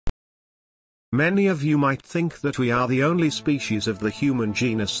Many of you might think that we are the only species of the human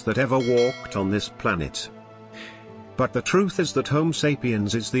genus that ever walked on this planet. But the truth is that Homo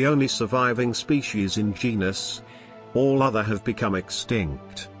sapiens is the only surviving species in genus. All other have become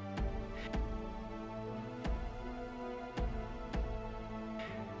extinct.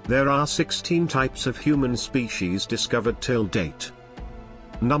 There are 16 types of human species discovered till date.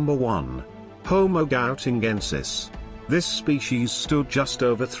 Number 1. Homo gautingensis. This species stood just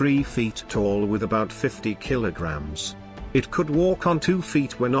over 3 feet tall with about 50 kilograms. It could walk on 2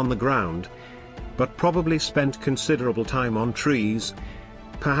 feet when on the ground, but probably spent considerable time on trees,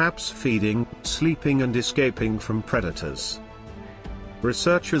 perhaps feeding, sleeping and escaping from predators.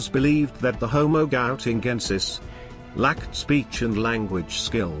 Researchers believed that the Homo gautingensis lacked speech and language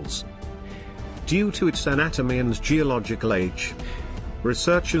skills. Due to its anatomy and geological age,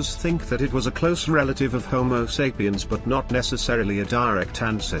 researchers think that it was a close relative of Homo sapiens but not necessarily a direct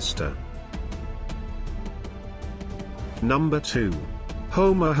ancestor. Number 2.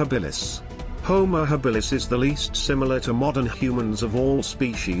 Homo habilis. Homo habilis is the least similar to modern humans of all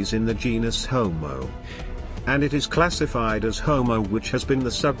species in the genus Homo, and it is classified as Homo, which has been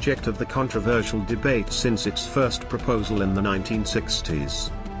the subject of the controversial debate since its first proposal in the 1960s.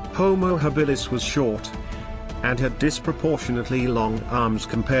 Homo habilis was short, and had disproportionately long arms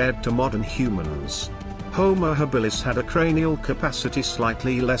compared to modern humans. Homo habilis had a cranial capacity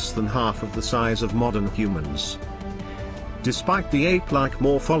slightly less than half of the size of modern humans. Despite the ape-like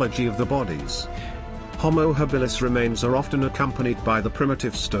morphology of the bodies, Homo habilis remains are often accompanied by the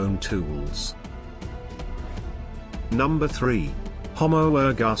primitive stone tools. Number 3. Homo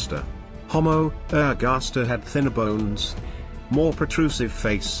ergaster. Homo ergaster had thinner bones, more protrusive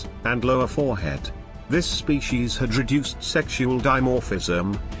face, and lower forehead. This species had reduced sexual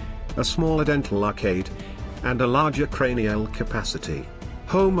dimorphism, a smaller dental arcade, and a larger cranial capacity.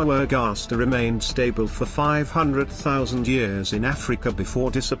 Homo ergaster remained stable for 500,000 years in Africa before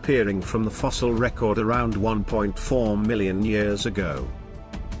disappearing from the fossil record around 1.4 million years ago.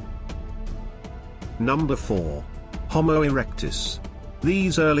 Number 4. Homo erectus.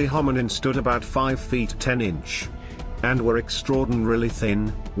 These early hominins stood about 5 feet 10 inch. And were extraordinarily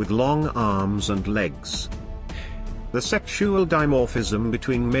thin, with long arms and legs. The sexual dimorphism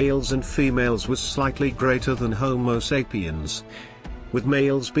between males and females was slightly greater than Homo sapiens, with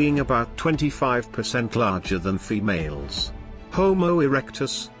males being about 25% larger than females. Homo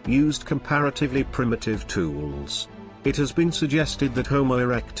erectus used comparatively primitive tools. It has been suggested that Homo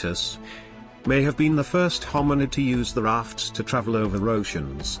erectus may have been the first hominid to use the rafts to travel over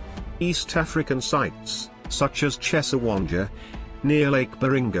oceans. East African sites, such as Chesawanja, near Lake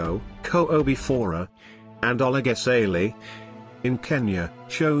Baringo, Koobifora, and Olegesale, in Kenya,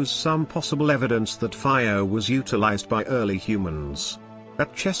 shows some possible evidence that fire was utilized by early humans.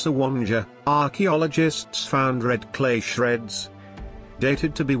 At Chesawanja, archaeologists found red clay shreds,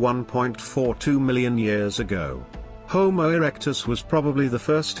 dated to be 1.42 million years ago. Homo erectus was probably the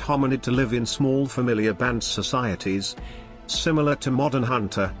first hominid to live in small familiar band societies, similar to modern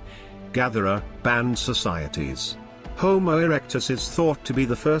hunter-gatherer band societies. Homo erectus is thought to be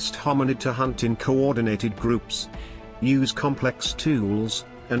the first hominid to hunt in coordinated groups, use complex tools,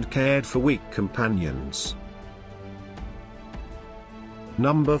 and cared for weak companions.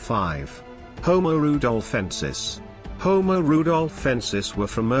 Number 5. Homo rudolfensis. Homo rudolfensis were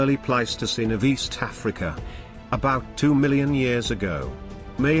from early Pleistocene of East Africa, about 2 million years ago.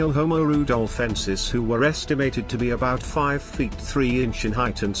 Male Homo rudolfensis, who were estimated to be about 5 feet 3 inch in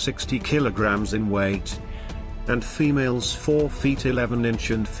height and 60 kilograms in weight, and females 4 feet 11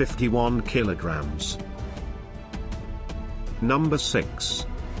 inch and 51 kilograms. Number 6.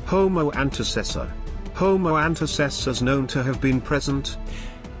 Homo antecessor. Homo antecessors known to have been present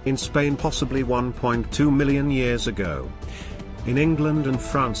in Spain possibly 1.2 million years ago. In England and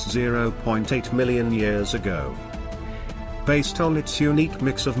France 0.8 million years ago. Based on its unique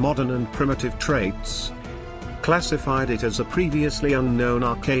mix of modern and primitive traits, classified it as a previously unknown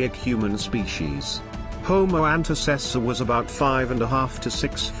archaic human species. Homo antecessor was about 5.5 to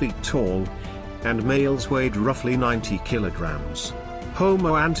 6 feet tall, and males weighed roughly 90 kilograms.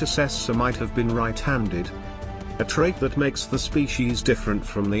 Homo antecessor might have been right-handed, a trait that makes the species different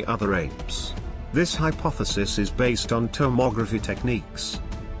from the other apes. This hypothesis is based on tomography techniques.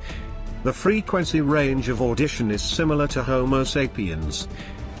 The frequency range of audition is similar to Homo sapiens,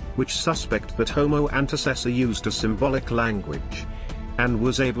 which suspect that Homo antecessor used a symbolic language, and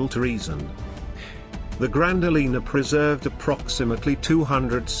was able to reason. The Grandolina preserved approximately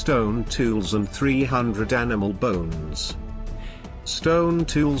 200 stone tools and 300 animal bones. Stone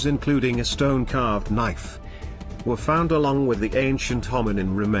tools, including a stone-carved knife, were found along with the ancient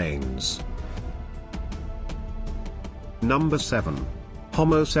hominin remains. Number 7.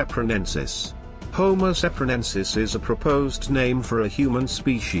 Homo sapronensis. Homo sapronensis is a proposed name for a human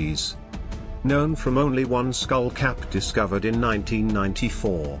species, known from only one skull cap discovered in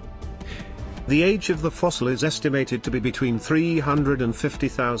 1994. The age of the fossil is estimated to be between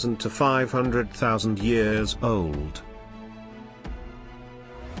 350,000 to 500,000 years old.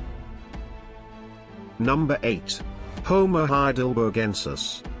 Number 8. Homo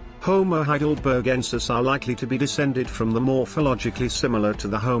heidelbergensis. Homo heidelbergensis are likely to be descended from the morphologically similar to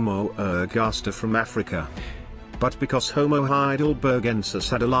the Homo ergaster from Africa. But because Homo heidelbergensis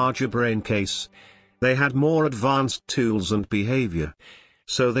had a larger brain case, they had more advanced tools and behavior,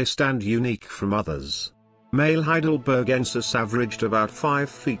 so they stand unique from others. Male heidelbergensis averaged about 5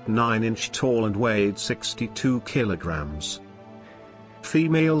 feet 9 inches tall and weighed 62 kilograms.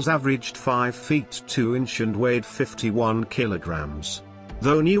 Females averaged 5 feet 2 inches and weighed 51 kilograms.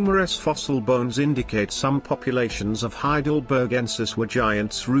 Though numerous fossil bones indicate some populations of heidelbergensis were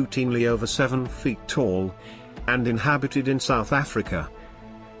giants routinely over 7 feet tall, and inhabited in South Africa,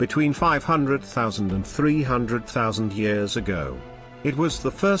 between 500,000 and 300,000 years ago. It was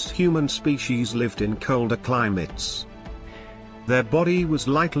the first human species lived in colder climates. Their body was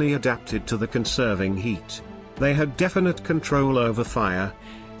lightly adapted to the conserving heat. They had definite control over fire,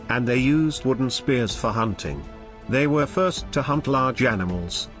 and they used wooden spears for hunting. They were first to hunt large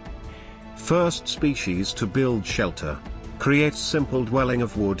animals. First species to build shelter, create simple dwelling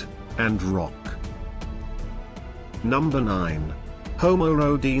of wood and rock. Number 9. Homo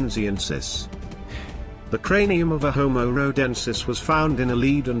rhodensiensis. The cranium of a Homo rhodensis was found in a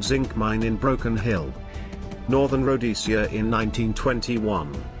lead and zinc mine in Broken Hill, northern Rhodesia in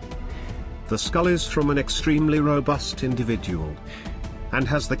 1921. The skull is from an extremely robust individual, and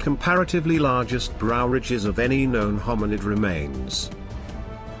has the comparatively largest brow ridges of any known hominid remains.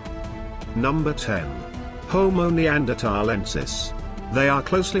 Number 10. Homo neanderthalensis. They are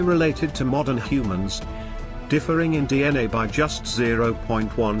closely related to modern humans, differing in DNA by just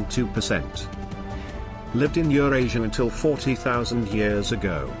 0.12%. Lived in Eurasia until 40,000 years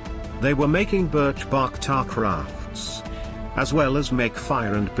ago. They were making birch bark tar crafts, as well as make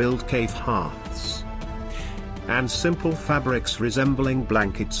fire and build cave hearths, and simple fabrics resembling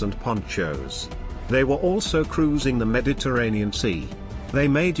blankets and ponchos. They were also cruising the Mediterranean Sea. They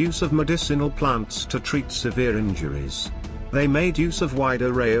made use of medicinal plants to treat severe injuries. They made use of wide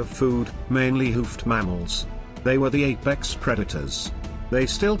array of food, mainly hoofed mammals. They were the apex predators. They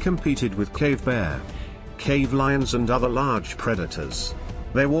still competed with cave bear, cave lions and other large predators.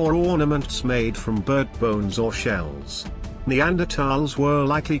 They wore ornaments made from bird bones or shells. Neanderthals were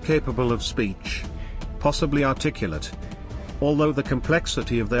likely capable of speech, possibly articulate, although the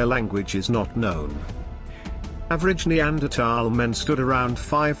complexity of their language is not known. Average Neanderthal men stood around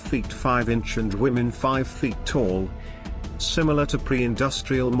 5 feet 5 inches and women 5 feet tall, similar to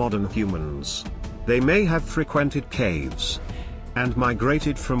pre-industrial modern humans. They may have frequented caves, and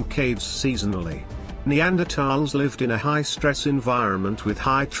migrated from caves seasonally. Neanderthals lived in a high-stress environment with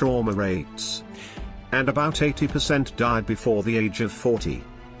high trauma rates, and about 80% died before the age of 40.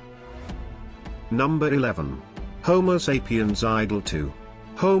 Number 11. Homo sapiens idle-2.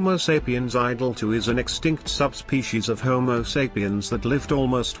 Homo sapiens idle-2 is an extinct subspecies of Homo sapiens that lived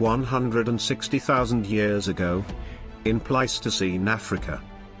almost 160,000 years ago, in Pleistocene Africa.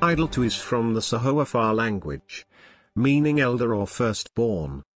 Idle-2 is from the Sahoafa language, meaning elder or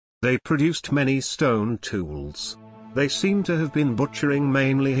firstborn. They produced many stone tools. They seem to have been butchering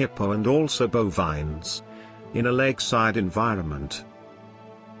mainly hippo and also bovines, in a lakeside environment.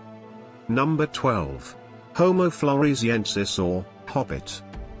 Number 12. Homo floresiensis or Hobbit.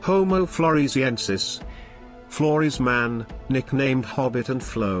 Homo floresiensis, Flores man, nicknamed Hobbit and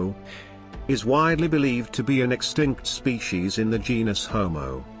Flo, is widely believed to be an extinct species in the genus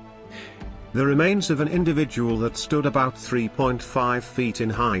Homo. The remains of an individual that stood about 3.5 feet in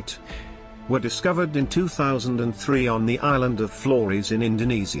height were discovered in 2003 on the island of Flores in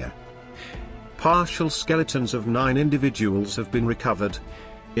Indonesia. Partial skeletons of 9 individuals have been recovered,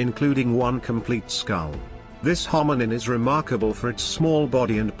 including one complete skull. This hominin is remarkable for its small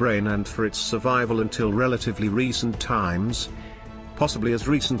body and brain and for its survival until relatively recent times, possibly as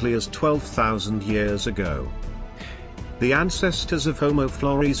recently as 12,000 years ago. The ancestors of Homo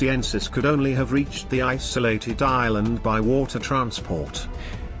floresiensis could only have reached the isolated island by water transport,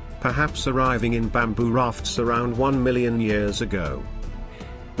 perhaps arriving in bamboo rafts around 1 million years ago.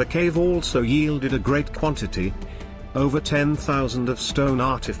 The cave also yielded a great quantity, over 10,000 of stone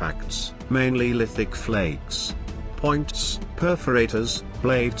artifacts, mainly lithic flakes. Points, perforators,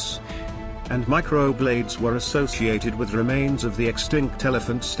 blades, and microblades were associated with remains of the extinct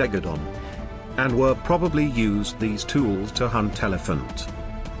elephant stegodon, and were probably used these tools to hunt elephant.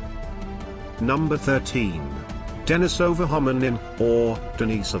 Number 13. Denisova hominin, or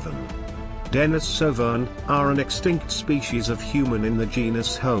Denisovan. Denisovan are an extinct species of human in the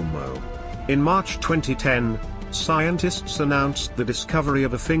genus Homo. In March 2010, scientists announced the discovery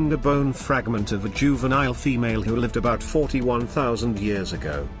of a finger bone fragment of a juvenile female who lived about 41,000 years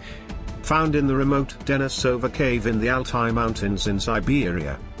ago. Found in the remote Denisova cave in the Altai Mountains in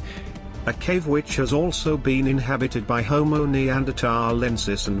Siberia. A cave which has also been inhabited by Homo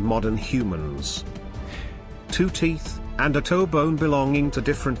neanderthalensis and modern humans. 2 teeth, and a toe bone belonging to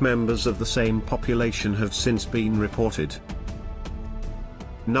different members of the same population have since been reported.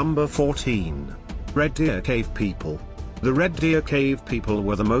 Number 14. Red Deer Cave People. The Red Deer Cave People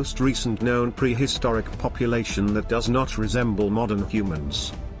were the most recent known prehistoric population that does not resemble modern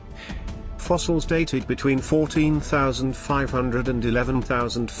humans. Fossils dated between 14,500 and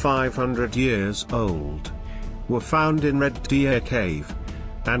 11,500 years old were found in Red Deer Cave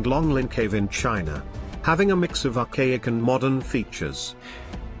and Longlin Cave in China, having a mix of archaic and modern features.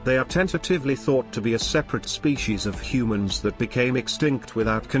 They are tentatively thought to be a separate species of humans that became extinct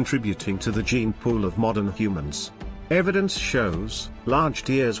without contributing to the gene pool of modern humans. Evidence shows large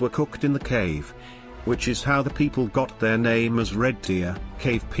deers were cooked in the cave, which is how the people got their name as Red Deer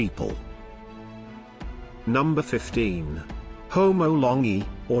Cave People. Number 15. Homo longi,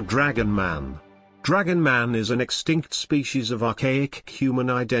 or Dragon Man. Dragon Man is an extinct species of archaic human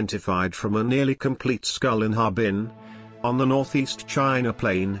identified from a nearly complete skull in Harbin, on the northeast China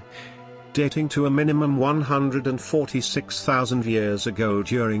plain, dating to a minimum 146,000 years ago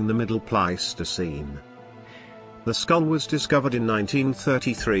during the Middle Pleistocene. The skull was discovered in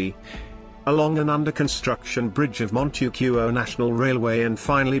 1933, along an under-construction bridge of Montecuo National Railway and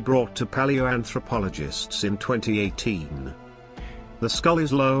finally brought to paleoanthropologists in 2018. The skull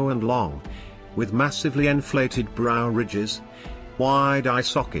is low and long, with massively inflated brow ridges, wide eye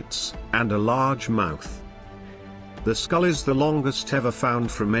sockets, and a large mouth. The skull is the longest ever found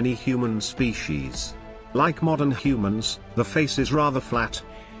from any human species. Like modern humans, the face is rather flat,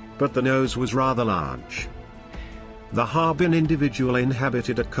 but the nose was rather large. The Harbin individual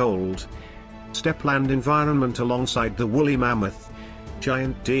inhabited a cold, steppeland environment alongside the woolly mammoth,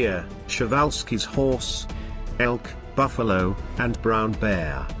 giant deer, Przewalski's horse, elk, buffalo, and brown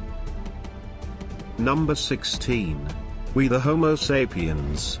bear. Number 16. We the Homo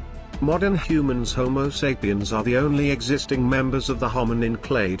sapiens. Modern humans Homo sapiens are the only existing members of the hominin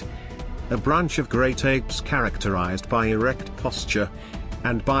clade, a branch of great apes characterized by erect posture,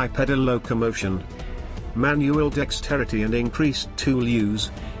 and bipedal locomotion, manual dexterity and increased tool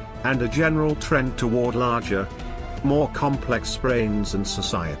use, and a general trend toward larger, more complex brains and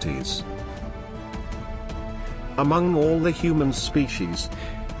societies. Among all the human species,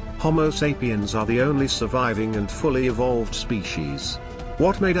 Homo sapiens are the only surviving and fully evolved species.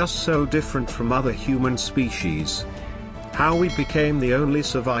 What made us so different from other human species? How we became the only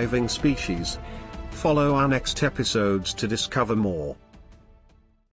surviving species? Follow our next episodes to discover more.